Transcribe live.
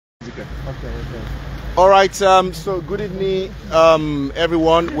Okay. All right, so good evening,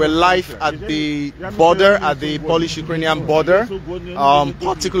 everyone. We're live at the border, at the Polish-Ukrainian border,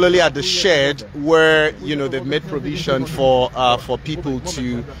 particularly at the shed where, you know, they've made provision for people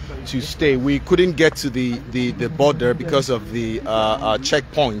to stay. We couldn't get to the border because of the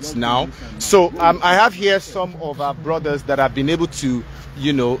checkpoints now. So I have here some of our brothers that have been able to,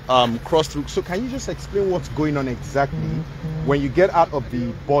 you know, cross through. So can you just explain what's going on exactly when you get out of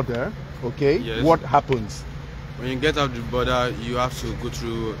the border? Okay, yes. What happens? When you get out the border, you have to go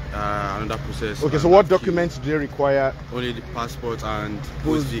through another process. Okay, so what documents do they require? Only the passport and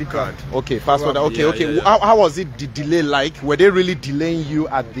post-it card. Okay, passport. Okay. Yeah. How was it, the delay like? Were they really delaying you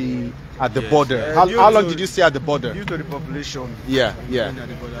at the border? How long did you stay at the border? Due to the population. Yeah. At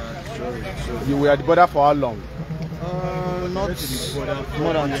the border, sure. You were at the border for how long? Not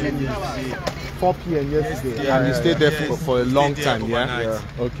more than 10 years. 4 p.m. yesterday. Yeah, and you stayed there for a long time, overnight. Yeah?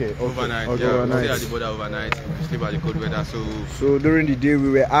 Okay. Overnight. Okay, Yeah, overnight. we stayed at the border overnight. Sleep at the cold weather. So during the day, we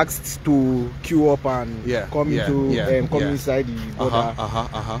were asked to queue up and come inside the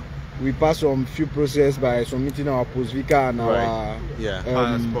border. We passed some few process by submitting our post-visa and our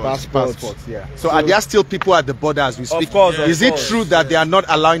passports. Yeah. So are there still people at the border as we speak? Of course. Is it true that they are not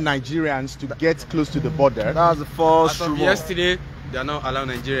allowing Nigerians to get close to the border? That's the first As of yesterday, they are not allowing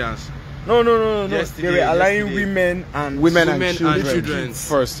Nigerians. No. They were allowing women and children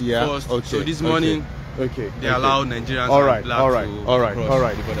first. Yeah. Okay. So this morning, they allow Nigerians. All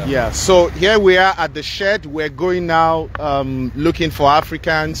right. Yeah. So here we are at the shed. We're going now, looking for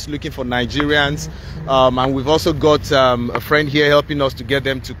Africans, looking for Nigerians, and we've also got a friend here helping us to get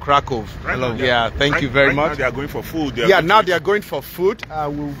them to Krakow. Hello. Yeah. Thank you very much. Now they are going for food. Now they are going for food.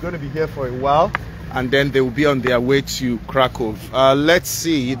 We're going to be here for a while, and then they will be on their way to Krakow. Let's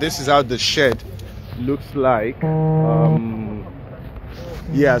see. This is how the shed looks like.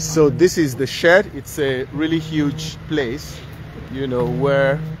 Yeah, so this is the shed. It's a really huge place, you know,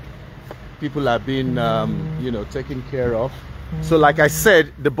 where people are being, taken care of. So like I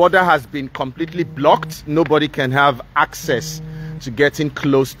said, the border has been completely blocked. Nobody can have access to getting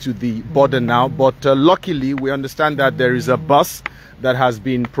close to the border now. But luckily, we understand that there is a bus that has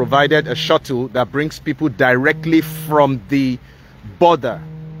been provided, a shuttle that brings people directly from the border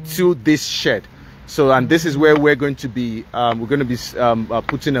to this shed. So, and this is where we're going to be,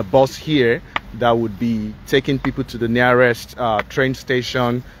 putting a bus here that would be taking people to the nearest train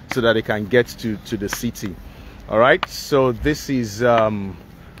station so that they can get to the city. All right, so this is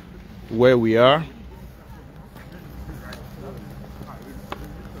where we are.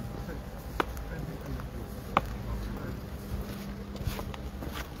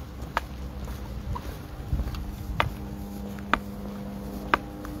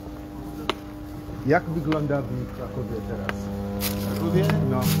 Jak wygląda w Krakowie teraz? W Krakowie?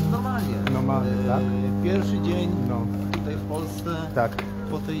 No. Normalnie, tak? Pierwszy dzień tutaj w Polsce,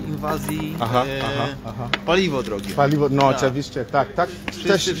 po tej inwazji, paliwo drogie. Paliwo, oczywiście, tak.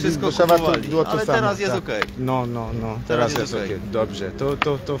 Wszystko kupowali, było to ale samo, teraz jest okej. No, teraz jest okej. Dobrze,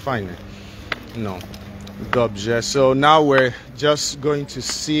 to fajne. No, dobrze. So now we're just going to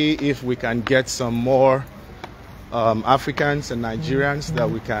see if we can get some more Africans and Nigerians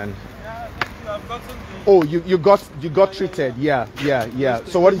that we can. Oh, you got treated. Yeah.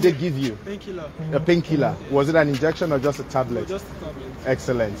 So what did they give you? Painkiller. A painkiller. Was it an injection or just a tablet? Just a tablet.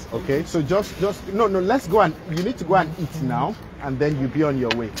 Excellent. Okay. So just no. Let's go and you need to go and eat now, and then you be on your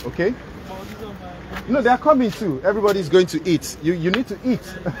way. Okay. No, they are coming too. Everybody's going to eat. You need to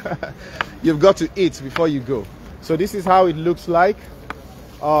eat. You've got to eat before you go. So this is how it looks like.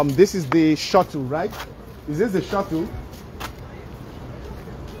 This is the shuttle, right? Is this the shuttle?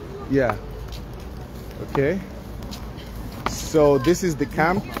 Yeah. Okay, so this is the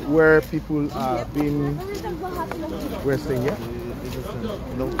camp where people are being. We're staying here.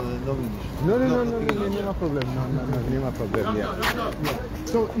 No problem. Yeah.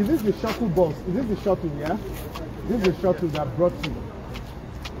 So is this the shuttle bus? Is this the shuttle? Yeah. This is the shuttle that brought you.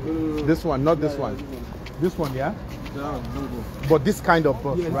 This one, not this one. This one, yeah. But this kind of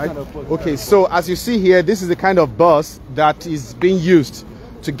bus, right? Kind of bus, okay, so as you see here, this is the kind of bus that is being used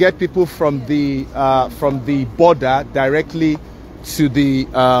to get people from the border directly to the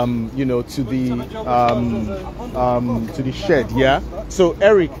to the shed. Yeah. So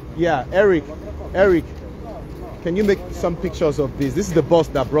Eric, can you make some pictures of this? This is the bus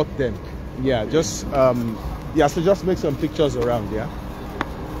that brought them. Yeah. Just So just make some pictures around. Yeah.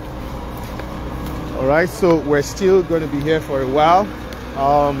 All right. So we're still going to be here for a while.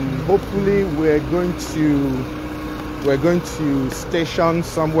 Hopefully, we're going to station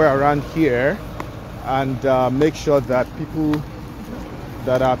somewhere around here and make sure that people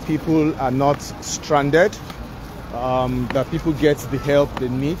that our people are not stranded, that people get the help they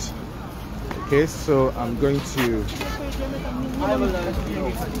need. Okay, so I'm going to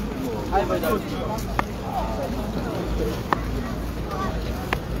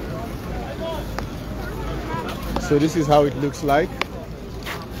so this is how it looks like.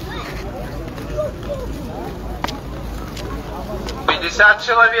 50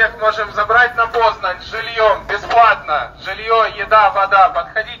 человек можем забрать на Познань с жильем, бесплатно. Жилье, еда, вода.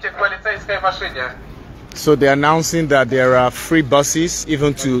 Подходите к полицейской машине. So they're announcing that there are free buses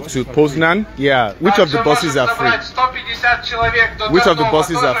even to Poznan. Yeah, which of the buses are free? Which of the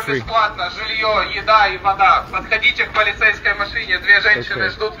buses are free? Бесплатно. Жилье, еда и вода. Подходите к полицейской машине. Две женщины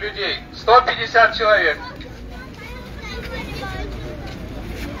ждут людей. 150 человек.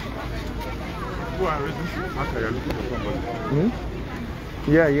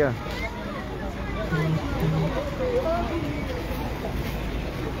 Yeah, yeah.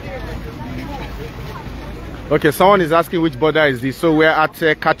 Okay, someone is asking which border is this. So we're at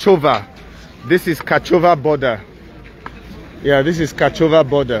Kachova. This is Kachova border. Yeah, this is Kachova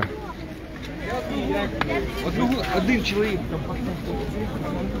border.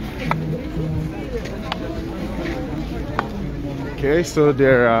 Okay, so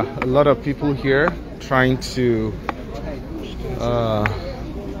there are a lot of people here trying to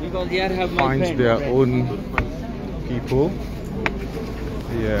find their own people.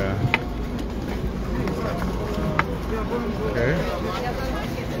 Yeah. Okay.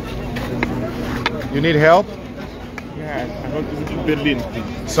 You need help? Yeah, I'm going to Berlin,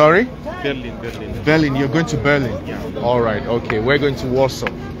 please. Sorry? Berlin. Berlin, you're going to Berlin? Yeah. All right, okay. We're going to Warsaw.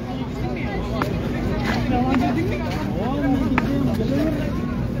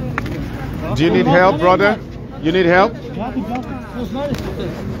 Do you need help, brother? You need help?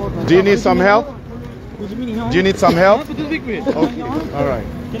 Do you need some help? Do you need some help? Okay, all right.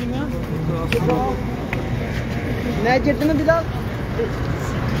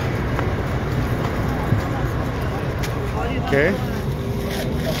 Okay.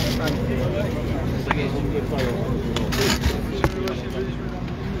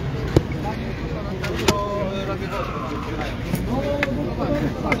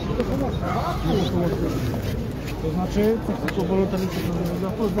 To znaczy, co wolontariusze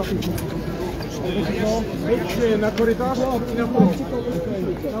wejdźcie na korytarz i na prawo.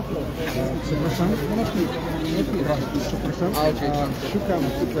 Przepraszam. Szukam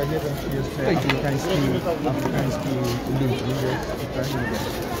tutaj, nie wiem, czy jest afrykański lud.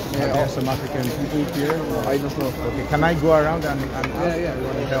 There are some African people here. I don't know. Okay, can I go around and ask? Yeah, you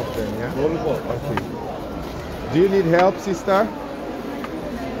want to help them, yeah? Okay. Do you need help, sister?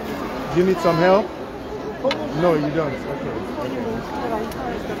 Do you need some help? No, you don't.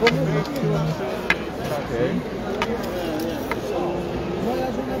 Okay.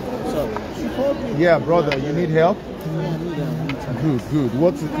 Yeah, brother, you need help? Good.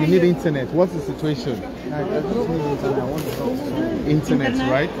 You need internet. What's the situation? I just need internet,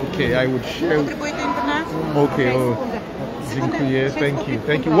 right? Okay, I would share. Okay. Dziękuję.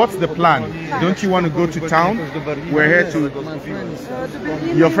 Thank you. What's the plan? Don't you want to go to town? We're here to.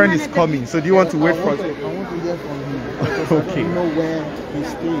 Your friend is coming, so do you want to wait for? I want to hear from him. Okay. I know where he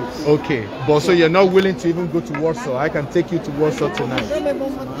stays. Okay, but so you're not willing to even go to Warsaw? I can take you to Warsaw tonight,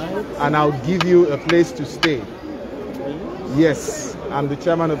 and I'll give you a place to stay. Yes, I'm the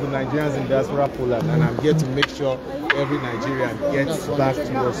chairman of the Nigerians in Diaspora Poland, and I'm here to make sure every Nigerian gets back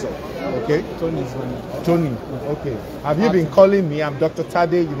to Warsaw. Okay? Tony. Okay. Have you been calling me? I'm Dr.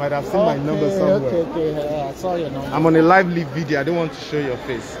 Tade. You might have seen my number somewhere. Okay. I saw your number. I'm on a live video. I don't want to show your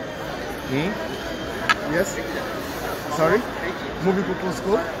face. Yes? Sorry? Moving people to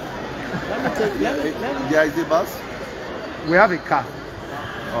school? There is a bus? We have a car.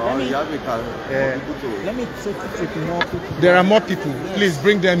 Oh, you have a car. Let me take more people. There are more people. Please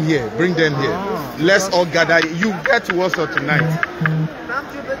bring them here. Let's all gather. You get to Warsaw tonight.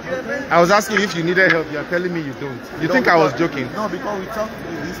 I was asking if you needed help. You're telling me you don't. You think I was joking? No, because we talked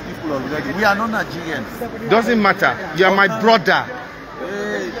with these people already. We are not Nigerians. Doesn't matter. You are my brother.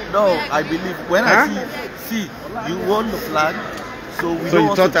 No, I believe. When I see you won the flag, so we So don't you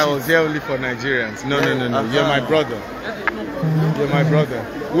want thought to I cheat. was here only for Nigerians? No. You're my brother. You're my brother.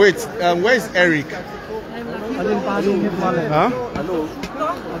 Wait, where is Eric? Huh? Hello.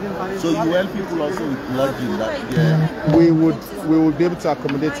 So you help people also with lodging that? Yeah. We would be able to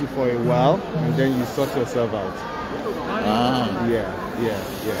accommodate you for a while, and then you sort yourself out. Yeah.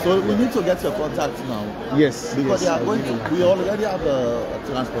 So we need to get your contact now. Yes. Because they are going to. We already have a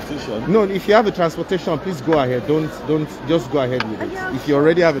transportation. No, if you have a transportation, please go ahead. Don't just go ahead with it. If you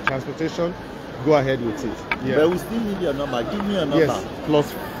already have a transportation, go ahead with it. Yeah. But we still need your number. Give me your number. Yes,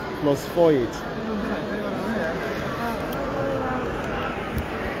 plus 48.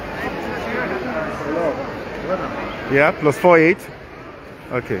 Yeah, plus 48.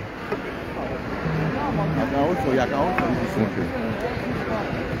 Okay. Okay.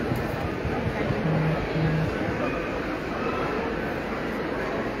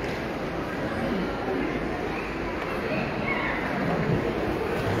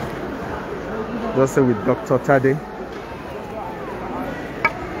 Just say with Dr. Tade.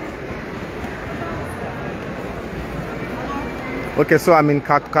 Okay, so I'm in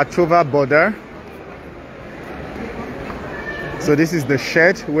Kachova border. So this is the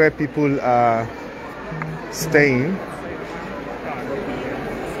shed where people are staying.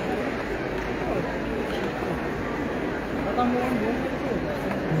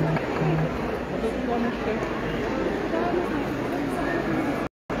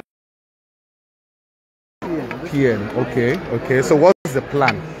 PM. Okay. So what's the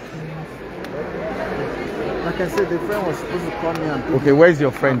plan? Like I said, the friend was supposed to come here and okay, where's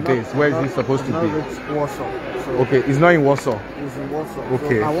your friend based? Where is he supposed to be? It's Warsaw. So okay, he's not in Warsaw. He's in Warsaw.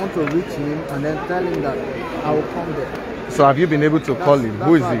 Okay. So I want to reach him and then tell him that I will come there. So have you been able to call him?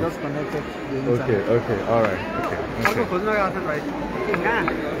 Who is he? I just connected to the internet. Okay, all right. Okay.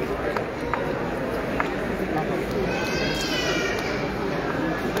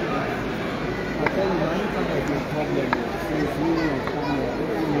 I tell you, anytime I get a problem, it's really a problem.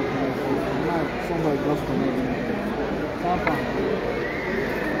 Somebody just connect me.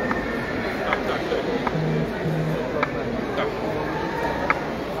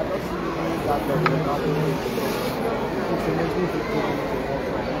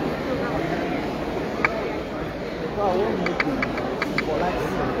 I won't make it for like